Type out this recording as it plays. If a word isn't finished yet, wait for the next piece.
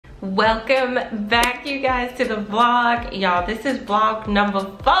Welcome back, you guys, to the vlog. Y'all, this is vlog number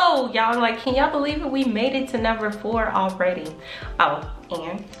 4. Y'all, like, can y'all believe it? We made it to number 4 already. Oh,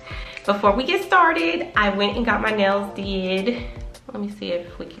 and before we get started, I went and got my nails did. Let me see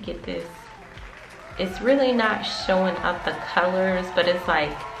if we can get this. It's really not showing up the colors, but it's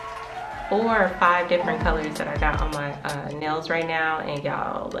like 4 or 5 different colors that I got on my nails right now. And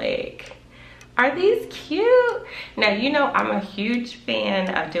y'all, like, are these cute? Now, you know, I'm a huge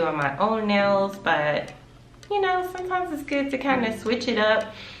fan of doing my own nails, but you know, sometimes it's good to kind of switch it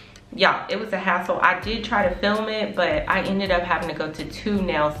up. Y'all, it was a hassle. I did try to film it, but I ended up having to go to 2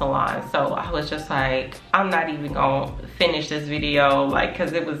 nail salons. So I was just like, I'm not even gonna finish this video, like,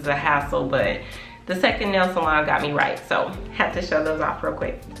 cause it was a hassle, but the second nail salon got me right. So had to show those off real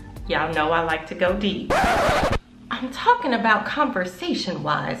quick. Y'all know I like to go deep. I'm talking about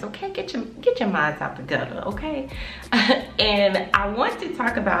conversation-wise, okay? Get your minds out the gutter, okay? And I want to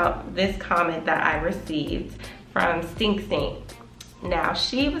talk about this comment that I received from Stink Stink. Now,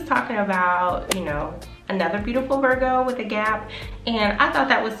 she was talking about, you know, another beautiful Virgo with a gap, and I thought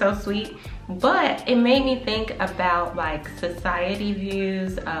that was so sweet, but it made me think about like society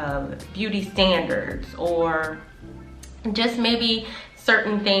views of beauty standards, or just maybe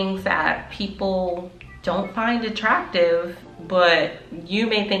certain things that people don't find attractive, but you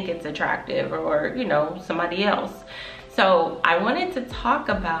may think it's attractive, or you know, somebody else. So I wanted to talk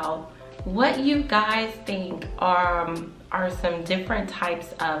about what you guys think are some different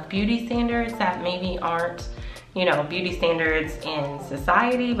types of beauty standards that maybe aren't, you know, beauty standards in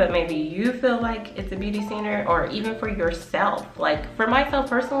society, but maybe you feel like it's a beauty standard, or even for yourself. Like for myself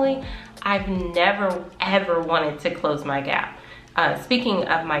personally, I've never ever wanted to close my gap. Speaking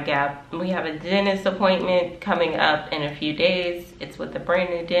of my gap, we have a dentist appointment coming up in a few days. It's with a brand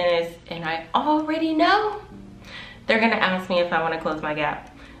new dentist, and I already know they're gonna ask me if I wanna close my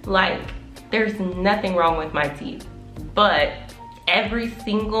gap. Like, there's nothing wrong with my teeth, but every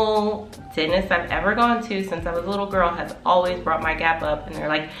single dentist I've ever gone to since I was a little girl has always brought my gap up, and they're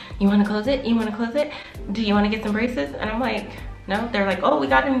like, you wanna close it? You wanna close it? Do you wanna get some braces? And I'm like, no. They're like, oh, we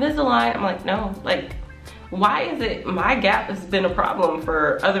got Invisalign. I'm like, no. Like, why is it my gap has been a problem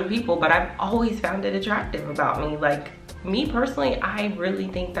for other people, but I've always found it attractive about me? Like, me personally, I really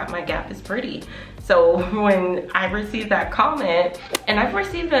think that my gap is pretty. So when I received that comment, and I've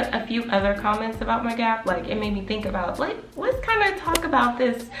received a few other comments about my gap, like, it made me think about, like, let's kind of talk about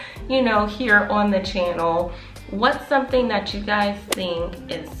this, you know, here on the channel. What's something that you guys think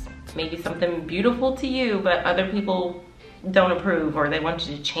is maybe something beautiful to you, but other people don't approve, or they want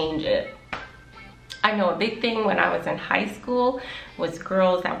you to change it? I know a big thing when I was in high school was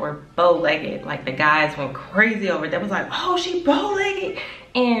girls that were bow-legged. Like, the guys went crazy over it. They was like, oh, she bow-legged.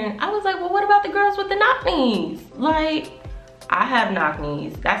 And I was like, well, what about the girls with the knock knees? Like, I have knock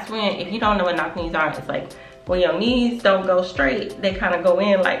knees. That's when, if you don't know what knock knees are, it's like when your knees don't go straight, they kind of go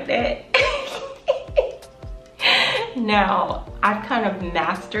in like that. Now, I've kind of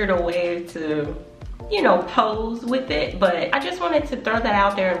mastered a way to, you know, pose with it, but I just wanted to throw that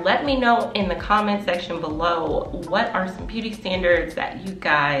out there. Let me know in the comment section below, what are some beauty standards that you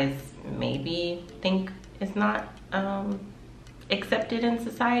guys maybe think is not accepted in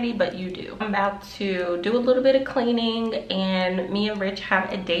society, but you do. I'm about to do a little bit of cleaning, and me and Rich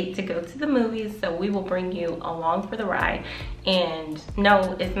have a date to go to the movies, so we will bring you along for the ride. And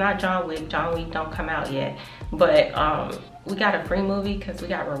no, it's not John Wick. John Wick don't come out yet, but we got a free movie because we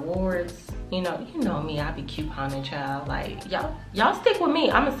got rewards. You know me, I be couponing, child. Like, y'all stick with me.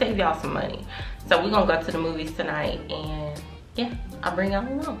 I'm gonna save y'all some money. So we're gonna go to the movies tonight, and yeah, I'll bring y'all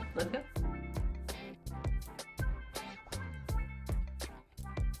along. Let's go.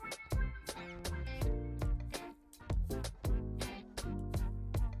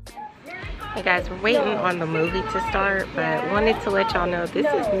 Hey guys, we're waiting on the movie to start, but wanted to let y'all know this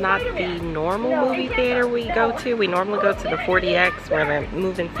is not the normal movie theater we go to. We normally go to the 40X where they're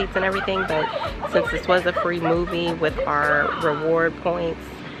moving seats and everything, but since this was a free movie with our reward points,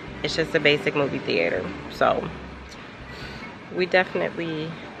 it's just a basic movie theater. So we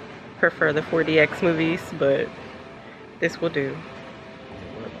definitely prefer the 40X movies, but this will do.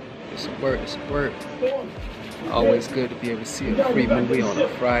 It's a word, it's a word. Always good to be able to see a free movie on a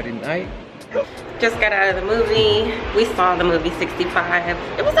Friday night. Just got out of the movie. We saw the movie 65.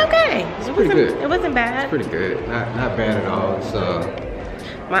 It was okay. It's pretty good. It wasn't bad. It's pretty good. Not bad at all. It's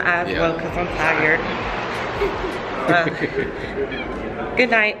my eyes low because I'm tired. Good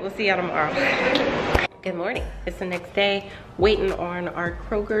night. We'll see y'all tomorrow. Good morning. It's the next day, waiting on our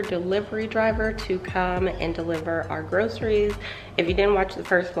Kroger delivery driver to come and deliver our groceries. If you didn't watch the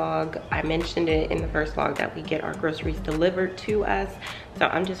first vlog, I mentioned it in the first vlog that we get our groceries delivered to us. So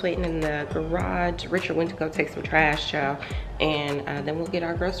I'm just waiting in the garage. Richard went to go take some trash, y'all, and then we'll get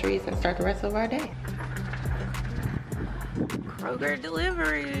our groceries and start the rest of our day. Kroger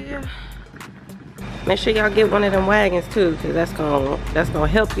delivery. Make sure y'all get one of them wagons too, because that's gonna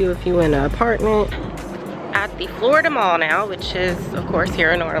help you if you in an apartment. At the Florida Mall now, which is of course here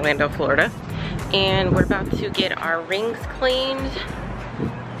in Orlando, Florida, and we're about to get our rings cleaned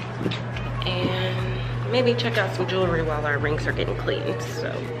and maybe check out some jewelry while our rings are getting cleaned.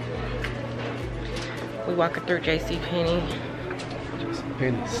 So we walking through JCPenney.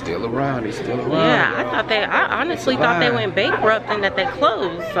 He's still around. He's still around. Yeah, I honestly thought they went bankrupt and that they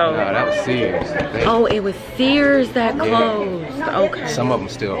closed. So no, that was Sears. Oh, it was Sears that closed. Okay. Some of them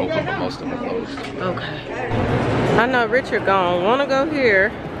still open, but most of them closed. Okay. I know Richard gonna wanna go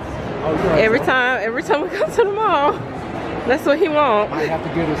here. Every time we go to the mall, that's what he wants. I have to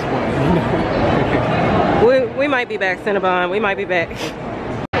get us one. We might be back, Cinnabon. We might be back.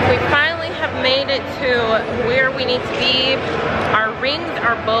 We finally have made it to where we need to be. Our rings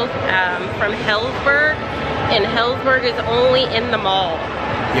are both from Helzberg, and Helzberg is only in the mall.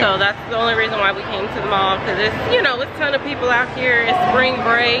 Yeah. So that's the only reason why we came to the mall, because it's, you know, it's a ton of people out here. It's spring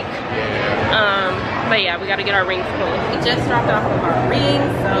break. But yeah, we gotta get our rings clean. We just dropped off of our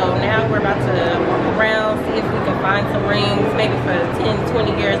rings, so now we're about to walk around, see if we can find some rings, maybe for 10,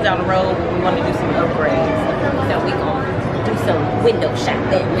 20 years down the road when we want to do some upgrades. So we gonna do some window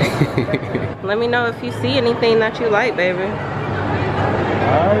shopping. Let me know if you see anything that you like, baby.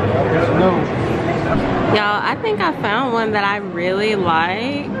 Y'all, I think I found one that I really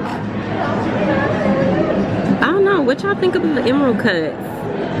like. I don't know, what y'all think of the emerald cuts?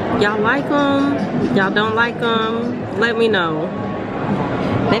 Y'all like them? Y'all don't like them? Let me know.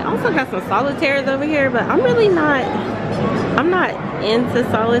 They also got some solitaires over here, but I'm not into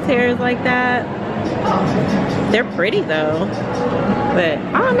solitaires like that. They're pretty though, but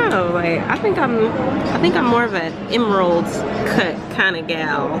I don't know, like I think I'm more of an emeralds cut kind of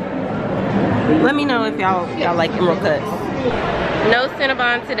gal. Let me know if y'all like emerald cuts. No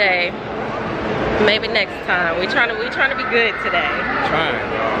Cinnabon today. Maybe next time. We trying to be good today.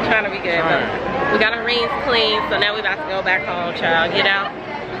 Trying to be good. But we got our rings clean, so now we about to go back home, child. Get out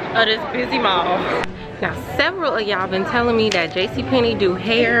of this busy mall. Now several of y'all been telling me that JCPenney do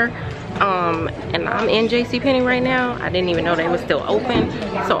hair. And I'm in JCPenney right now. I didn't even know they were still open.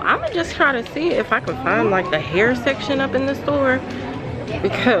 So I'm gonna just try to see if I can find like the hair section up in the store,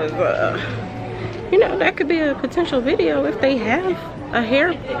 because you know, that could be a potential video if they have a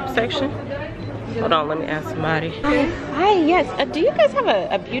hair section. Hold on, let me ask somebody. Hi, yes. Do you guys have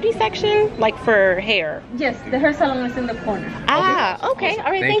a beauty section, like for hair? Yes, the hair salon is in the corner. Ah, okay.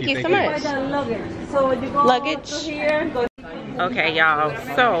 All right, thank you so much. So you go luggage. Here, go. Okay, y'all.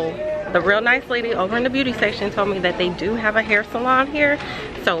 So the real nice lady over in the beauty section told me that they do have a hair salon here.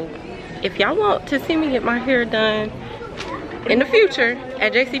 So if y'all want to see me get my hair done in the future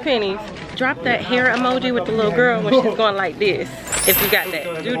at JCPenney's, drop that hair emoji with the little girl when she's going like this. If you got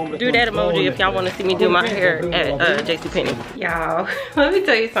that, do that emoji if y'all want to see me do my hair at JCPenney. Y'all, let me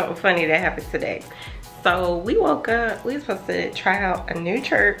tell you something funny that happened today. So we woke up, we were supposed to try out a new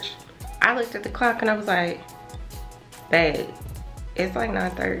church. I looked at the clock and I was like, babe, it's like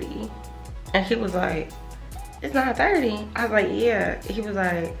 9:30. And he was like, it's 9:30. I was like, yeah. He was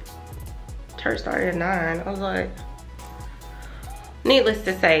like, church started at 9. I was like, needless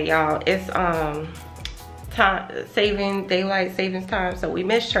to say, y'all, it's daylight savings time, so we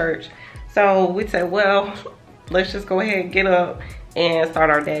missed church. So we said, well, let's just go ahead and get up and start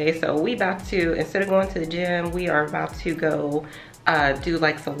our day. So we about to, instead of going to the gym, we are about to go do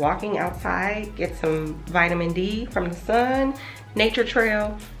like some walking outside, get some vitamin D from the sun, nature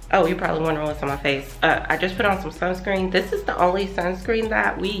trail. Oh, you're probably wondering what's on my face. I just put on some sunscreen. This is the only sunscreen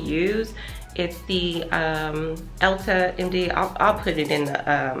that we use. It's the Elta MD. I'll put it in the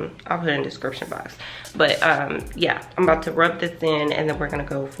I'll put it in the description box. But yeah, I'm about to rub this in and then we're gonna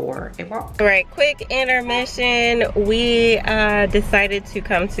go for a walk. All right, quick intermission. We decided to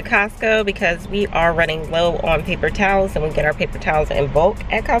come to Costco because we are running low on paper towels, and we get our paper towels in bulk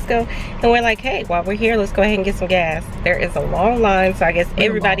at Costco. And we're like, hey, while we're here, let's go ahead and get some gas. There is a long line, so I guess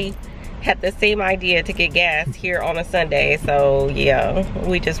everybody had the same idea to get gas here on a Sunday. So yeah,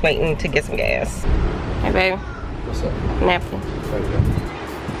 we just waiting to get some gas. Hey baby. What's up? Napkin. Right there.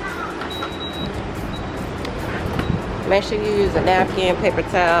 Make sure you use a napkin, paper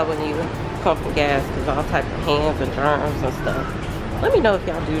towel when you pump gas, because all type of hands and germs and stuff. Let me know if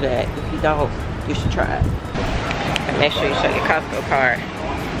y'all do that. If you don't, You should try it. And make sure you show your Costco card.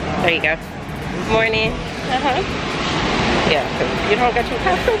 There you go. Morning. Yeah, because you don't got your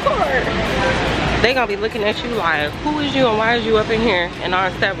Costco card. They gonna be looking at you like, who is you and why is you up in here in our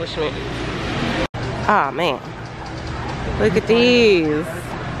establishment? Oh man. Look at these.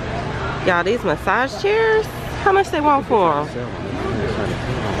 Y'all, these massage chairs? How much they want for them?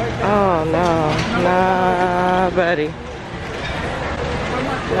 Oh no, nah buddy.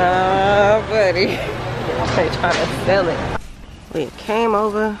 Nah buddy. They trying to sell it. We came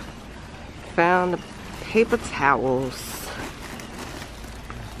over, found the paper towels.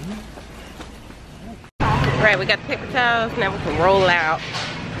 Right, we got the paper towels, now we can roll out.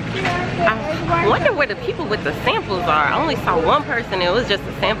 I wonder where the people with the samples are. I only saw one person, it was just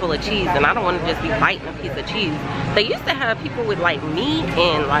a sample of cheese, and I don't want to just be biting a piece of cheese. They used to have people with like meat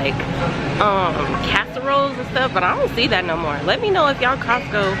and like casseroles and stuff, but I don't see that no more. Let me know if y'all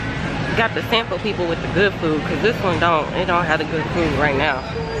Costco got the sample people with the good food, because this one don't have the good food right now.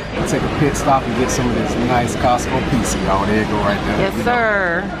 I'll take a pit stop and get some of this nice Costco pizza, y'all. There you go right there. Yes,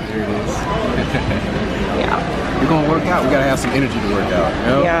 sir. There it is. Yeah. We're gonna work out. We gotta have some energy to work out. You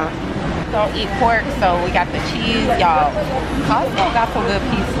know? Yeah. Don't eat pork, so we got the cheese, y'all. Costco got some good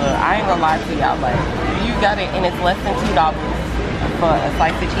pizza. I ain't gonna lie to y'all. Like, you got it, and it's less than $2 for a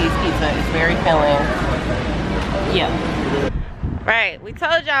slice of cheese pizza. It's very filling. Yeah. Right, we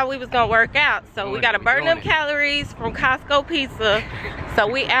told y'all we was gonna work out, so we gotta burn them calories from Costco pizza. So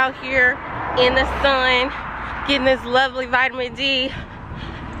we out here in the sun, getting this lovely vitamin D.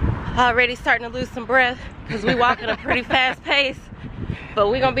 Already starting to lose some breath, because we walking a pretty fast pace. But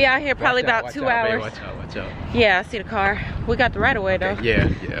we gonna be out here probably about 2 hours. Watch out, watch out. Yeah, I see the car. We got the right of way though. Yeah.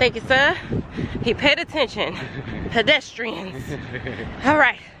 Thank you, sir. He paid attention. Pedestrians. All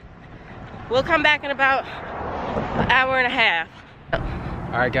right, we'll come back in about an hour and a half.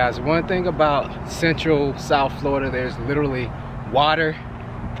 All right, guys, one thing about Central South Florida, there's literally water,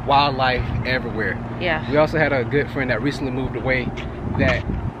 wildlife everywhere. Yeah. We also had a good friend that recently moved away that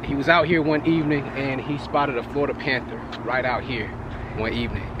he was out here one evening and he spotted a Florida panther right out here one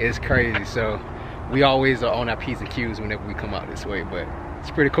evening. It's crazy. So we always are on our P's and Q's whenever we come out this way, but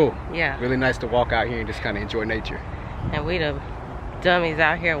it's pretty cool. Yeah. Really nice to walk out here and just kind of enjoy nature. And we the dummies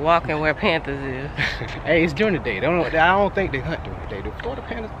out here walking where panthers is. Hey, it's during the day. I don't think they hunt during the day. Do Florida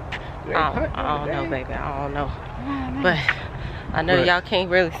panthers? Do they hunt I don't during the know, day? baby. I don't know. But I know y'all can't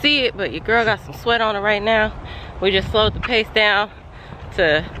really see it, but your girl got some sweat on her right now. We just slowed the pace down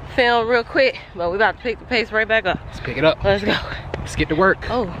to film real quick, but we about to pick the pace right back up. Let's pick it up. Let's go. Let's get to work.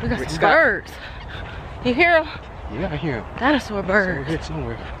 Oh, we got some birds. You hear them? Yeah, I hear them. Dinosaur birds. Here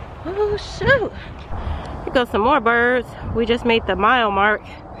somewhere. Oh shoot. Here goes some more birds. We just made the mile mark.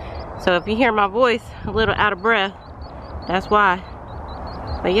 So if you hear my voice a little out of breath, that's why.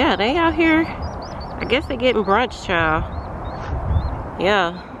 But yeah, they out here. I guess they getting brunch, child.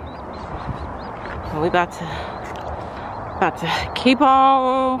 Yeah. And we about to keep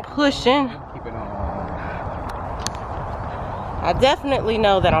on pushing. Keep it on. I definitely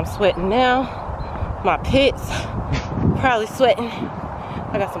know that I'm sweating now. My pits probably sweating.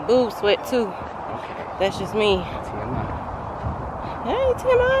 I got some boob sweat too. That's just me. Hey,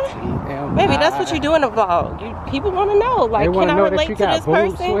 TMI. Baby, that's what you do in a vlog. People want to know. Like, can I relate to this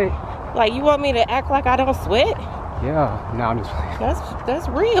person? Sweat. Like, you want me to act like I don't sweat? Yeah. No, I'm just. That's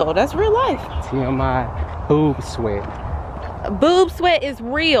real. That's real life. TMI. Boob sweat. Boob sweat is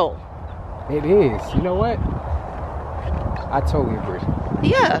real. It is. You know what? I totally agree.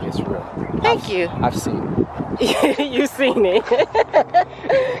 Yeah. It's real. Thank you. I've seen it. You've seen it.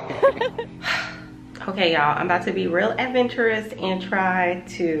 Okay, y'all, I'm about to be real adventurous and try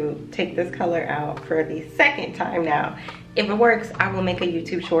to take this color out for the second time now. If it works, I will make a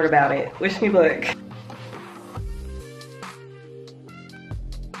YouTube short about it. Wish me luck.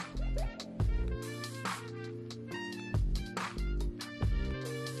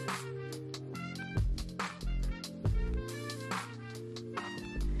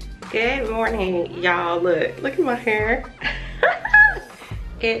 Good morning, y'all. Look at my hair.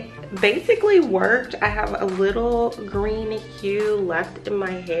 It basically worked. I have a little green hue left in my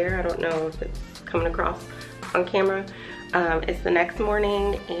hair. I don't know if it's coming across on camera. It's the next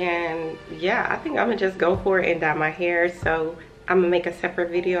morning, and yeah, I think I'm gonna just go for it and dye my hair. So I'm gonna make a separate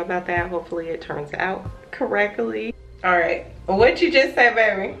video about that. Hopefully it turns out correctly. All right, what you just said,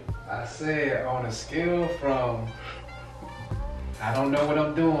 baby? I said on a scale from I don't know what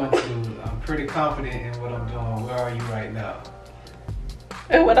I'm doing to I'm pretty confident in what I'm doing. Where are you right now?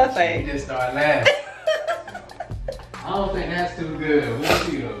 And what I say? You just start laughing. I don't think that's too good. We'll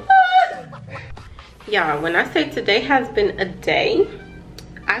see though. Yeah, when I say today has been a day,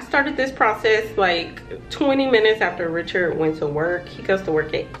 I started this process like 20 minutes after Richard went to work. He goes to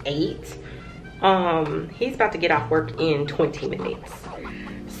work at 8. He's about to get off work in 20 minutes.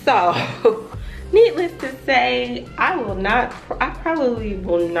 So, needless to say, I probably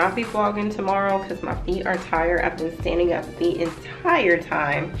will not be vlogging tomorrow because my feet are tired. I've been standing up the entire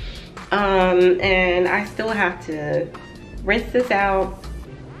time. And I still have to rinse this out,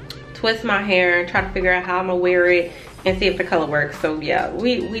 twist my hair, try to figure out how I'm gonna wear it, and see if the color works. So yeah,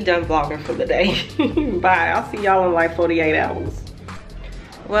 we done vlogging for the day. Bye, I'll see y'all in like 48 hours.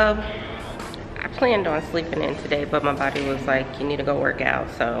 Well, I planned on sleeping in today, but my body was like, you need to go work out.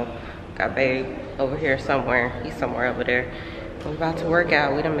 So got babe over here somewhere. He's somewhere over there. We're about to work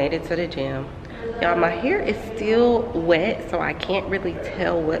out. We done made it to the gym. Y'all, my hair is still wet, so I can't really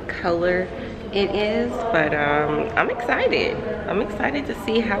tell what color it is, but I'm excited. I'm excited to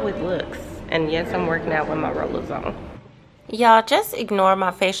see how it looks. And yes, I'm working out with my rollers on. Y'all, just ignore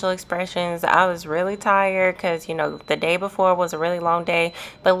my facial expressions. I was really tired because, you know, the day before was a really long day.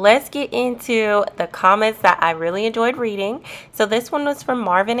 But let's get into the comments that I really enjoyed reading. So this one was from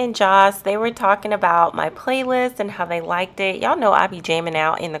Marvin and Joss. They were talking about my playlist and how they liked it. Y'all know I be jamming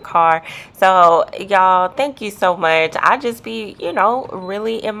out in the car. So y'all, thank you so much. I just be, you know,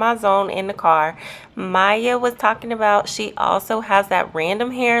 really in my zone in the car. Maya was talking about she also has that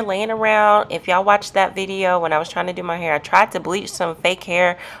random hair laying around. If y'all watched that video when I was trying to do my hair, I tried to bleach some fake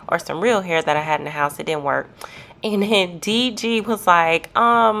hair or some real hair that I had in the house. It didn't work. And then DG was like,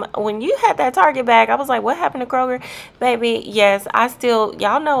 when you had that Target bag, I was like, what happened to Kroger? Baby, yes, I still,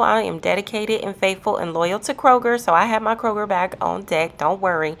 y'all know I am dedicated and faithful and loyal to Kroger. So I have my Kroger bag on deck. Don't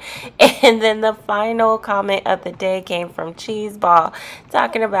worry. And then the final comment of the day came from Cheeseball,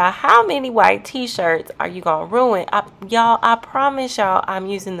 talking about how many white t-shirts are you going to ruin? Y'all, I promise y'all I'm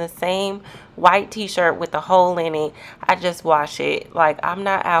using the same white t-shirt with the hole in it. I just wash it. Like, I'm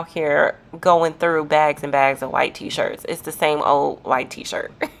not out here going through bags and bags of white t-shirts. It's the same old white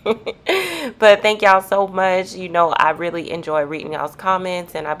t-shirt. But thank y'all so much. You know, I really enjoy reading y'all's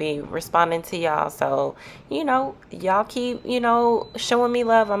comments and I be responding to y'all. So, you know, y'all keep, you know, showing me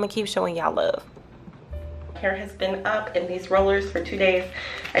love. I'm gonna keep showing y'all love. Hair has been up in these rollers for 2 days.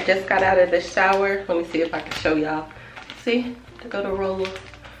 I just got out of the shower. Let me see if I can show y'all. See, to go to roller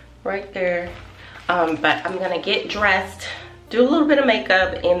right there. But I'm gonna get dressed, do a little bit of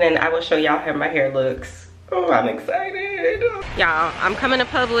makeup, and then I will show y'all how my hair looks. Oh, I'm excited. Y'all, I'm coming to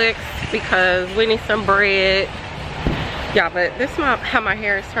Publix because we need some bread. Y'all, but this is how my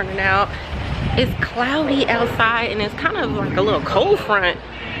hair is turning out. It's cloudy outside and it's kind of like a little cold front.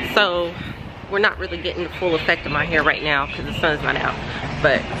 So we're not really getting the full effect of my hair right now because the sun's not out.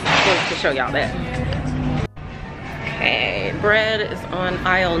 But I wanted to show y'all that. Okay, bread is on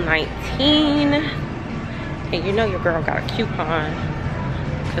aisle 19. And you know your girl got a coupon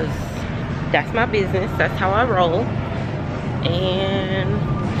because that's my business. That's how I roll. And,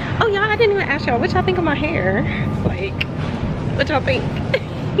 oh y'all, I didn't even ask y'all what y'all think of my hair. Like, what y'all think?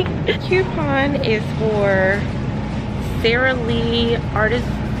 Coupon is for Sara Lee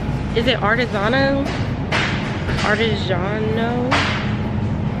is it Artisano?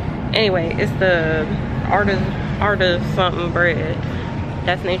 Anyway, it's the artist something bread.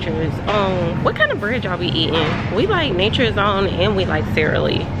 That's Nature's Own. What kind of bread y'all be eating? We like Nature's Own and we like Sara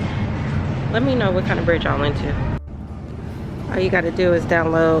Lee. Let me know what kind of bread y'all into. All you gotta do is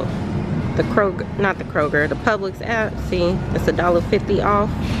download the Kroger, the Publix app. See, it's $1.50 off.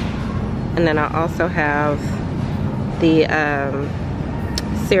 And then I also have the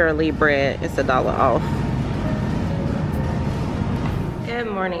Sara Lee bread. It's $1 off. Good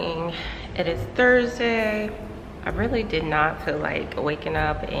morning. It is Thursday. I really did not feel like waking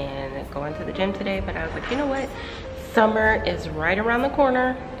up and going to the gym today, but I was like, you know what? Summer is right around the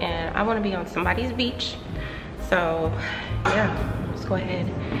corner and I want to be on somebody's beach. So yeah, let's go ahead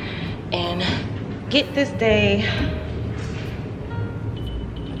and get this day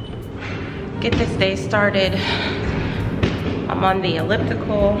started. I'm on the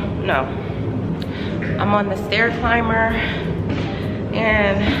elliptical, no, I'm on the stair climber,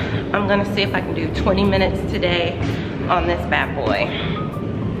 and I'm gonna see if I can do 20 minutes today on this bad boy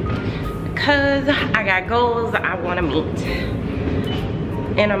because I got goals I want to meet,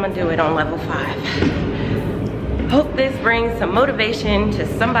 and I'm gonna do it on level 5. Hope this brings some motivation to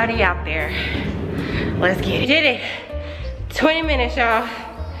somebody out there. Let's get it. Did it. 20 minutes, y'all.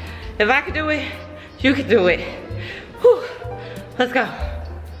 If I could do it, you could do it. Whew. Let's go.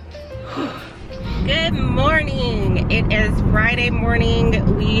 Whew. Good morning. It is Friday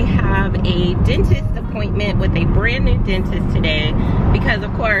morning. We have a dentist appointment with a brand new dentist today because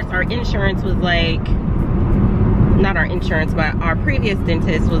of course our insurance was like not our insurance, but our previous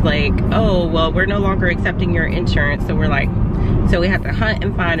dentist was like, oh, well, we're no longer accepting your insurance. So we're like, so we have to hunt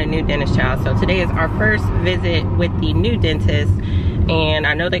and find a new dentist, child. So today is our first visit with the new dentist. And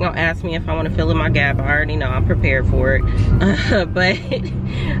I know they're gonna ask me if I want to fill in my gap. I already know, I'm prepared for it. But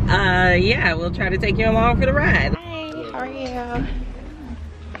yeah, we'll try to take you along for the ride. Hey, how are you?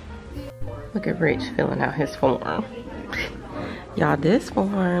 Look at Rich filling out his form. Y'all, this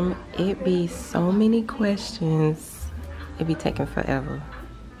form, it be so many questions. It be taking forever.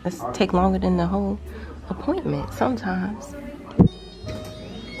 It's take longer than the whole appointment sometimes.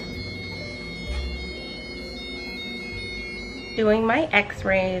 Doing my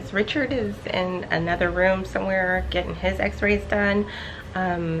x-rays. Richard is in another room somewhere getting his x-rays done.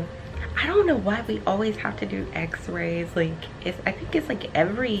 I don't know why we always have to do x-rays. Like, I think it's like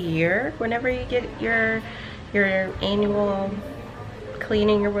every year whenever you get your annual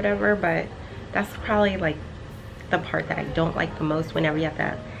cleaning or whatever, but that's probably like the part that I don't like the most, whenever you have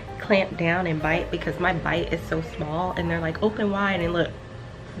to clamp down and bite, because my bite is so small and they're like open wide, and look,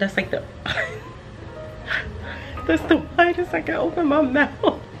 that's like the that's the widest I can open my mouth.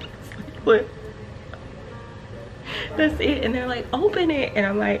 Like, look, that's it, and they're like, open it, and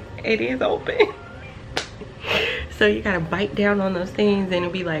I'm like, it is open. So you gotta bite down on those things, and it'll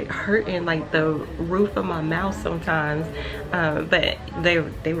be like hurting like the roof of my mouth sometimes. But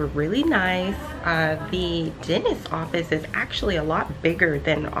they were really nice. The dentist office is actually a lot bigger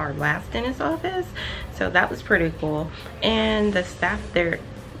than our last dentist office, so that was pretty cool. And the staff there,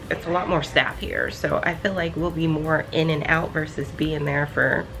 it's a lot more staff here, so I feel like we'll be more in and out versus being there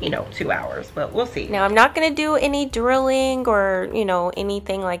for, you know, 2 hours, but we'll see. Now, I'm not going to do any drilling or, you know,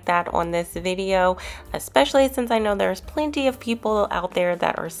 anything like that on this video, especially since I know there's plenty of people out there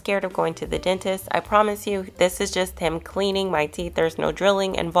that are scared of going to the dentist. I promise you, this is just him cleaning my teeth. There's no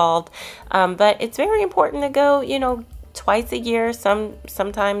drilling involved, but it's very important to go, you know, twice a year.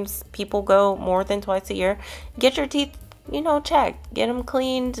 Sometimes people go more than twice a year. Get your teeth, you know, checked, get them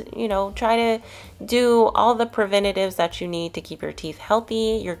cleaned, you know, try to do all the preventatives that you need to keep your teeth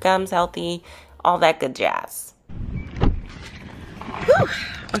healthy, your gums healthy, all that good jazz. Whew.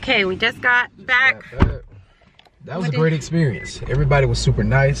 Okay, we just got back. That was a great experience. Everybody was super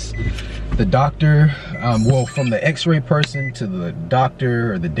nice. The doctor, well, from the x-ray person to the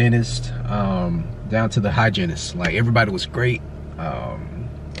doctor or the dentist, down to the hygienist, like, everybody was great.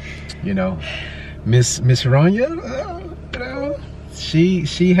 You know, Miss Ronya, you know,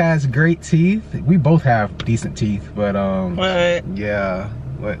 she has great teeth. We both have decent teeth, but what? Yeah,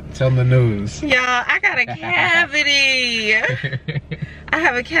 what? Tell them the news. Yeah, I got a cavity. I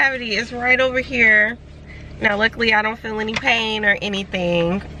have a cavity. It's right over here. Now, luckily, I don't feel any pain or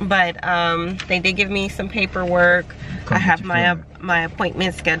anything, but they did give me some paperwork. I have my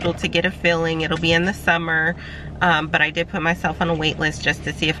appointment scheduled to get a filling. It'll be in the summer, but I did put myself on a wait list just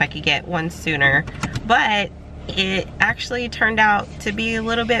to see if I could get one sooner. But it actually turned out to be a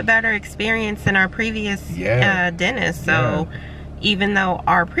little bit better experience than our previous dentist. So even though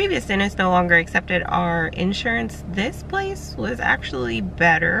our previous dentist no longer accepted our insurance, this place was actually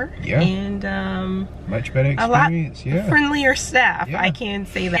better. And much better experience. A lot friendlier staff. I can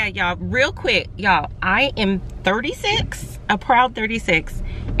say that. Y'all, real quick, y'all, I am 36, a proud 36,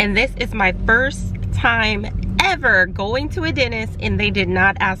 and this is my first time ever going to a dentist and they did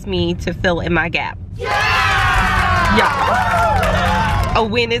not ask me to fill in my gap. A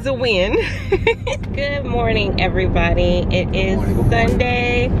win is a win. Good morning, everybody. It is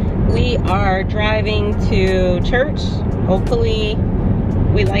Sunday. We are driving to church. Hopefully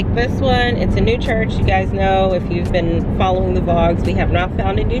we like this one. It's a new church. You guys know, if you've been following the vlogs, we have not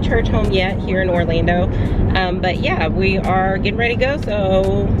found a new church home yet here in Orlando. But yeah, we are getting ready to go,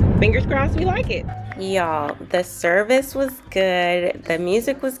 so fingers crossed we like it. Y'all, the service was good. The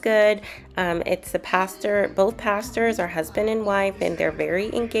music was good. It's a pastor, both pastors are husband and wife, and they're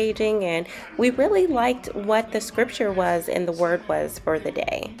very engaging, and we really liked what the scripture was and the word was for the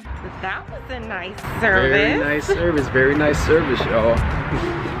day. So that was a nice service. Very nice service. Very nice service, y'all.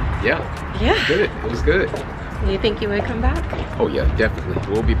 Yeah. Good. It was good. You think you would come back? Oh yeah,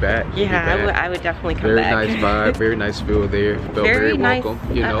 definitely. We'll be back. I would definitely come back. Very nice vibe, very nice feel there. Felt very welcome,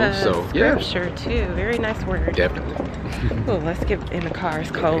 nice, you know, so yeah. Scripture too, very nice word. Definitely. Oh, let's get in the car,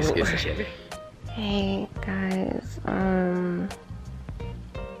 it's cold. It's Hey guys,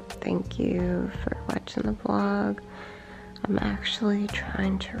 thank you for watching the vlog. I'm actually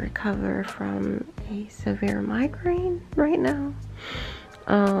trying to recover from a severe migraine right now.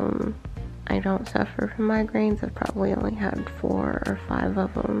 I don't suffer from migraines. I've probably only had 4 or 5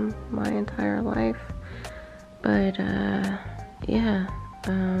 of them my entire life. But yeah,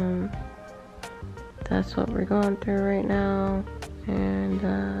 the that's what we're going through right now,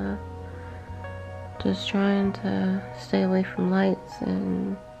 and just trying to stay away from lights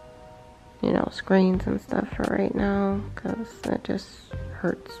and, you know, screens and stuff for right now, because it just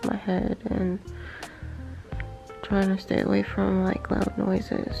hurts my head, and trying to stay away from like loud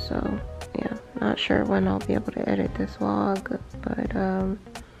noises. So yeah, not sure when I'll be able to edit this vlog, but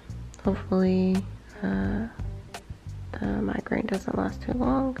hopefully the migraine doesn't last too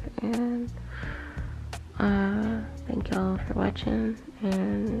long. And thank y'all for watching,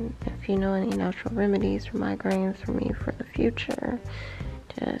 and if you know any natural remedies for migraines for me for the future,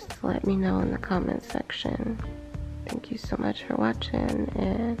 just let me know in the comment section. Thank you so much for watching,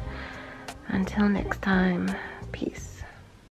 and until next time, peace.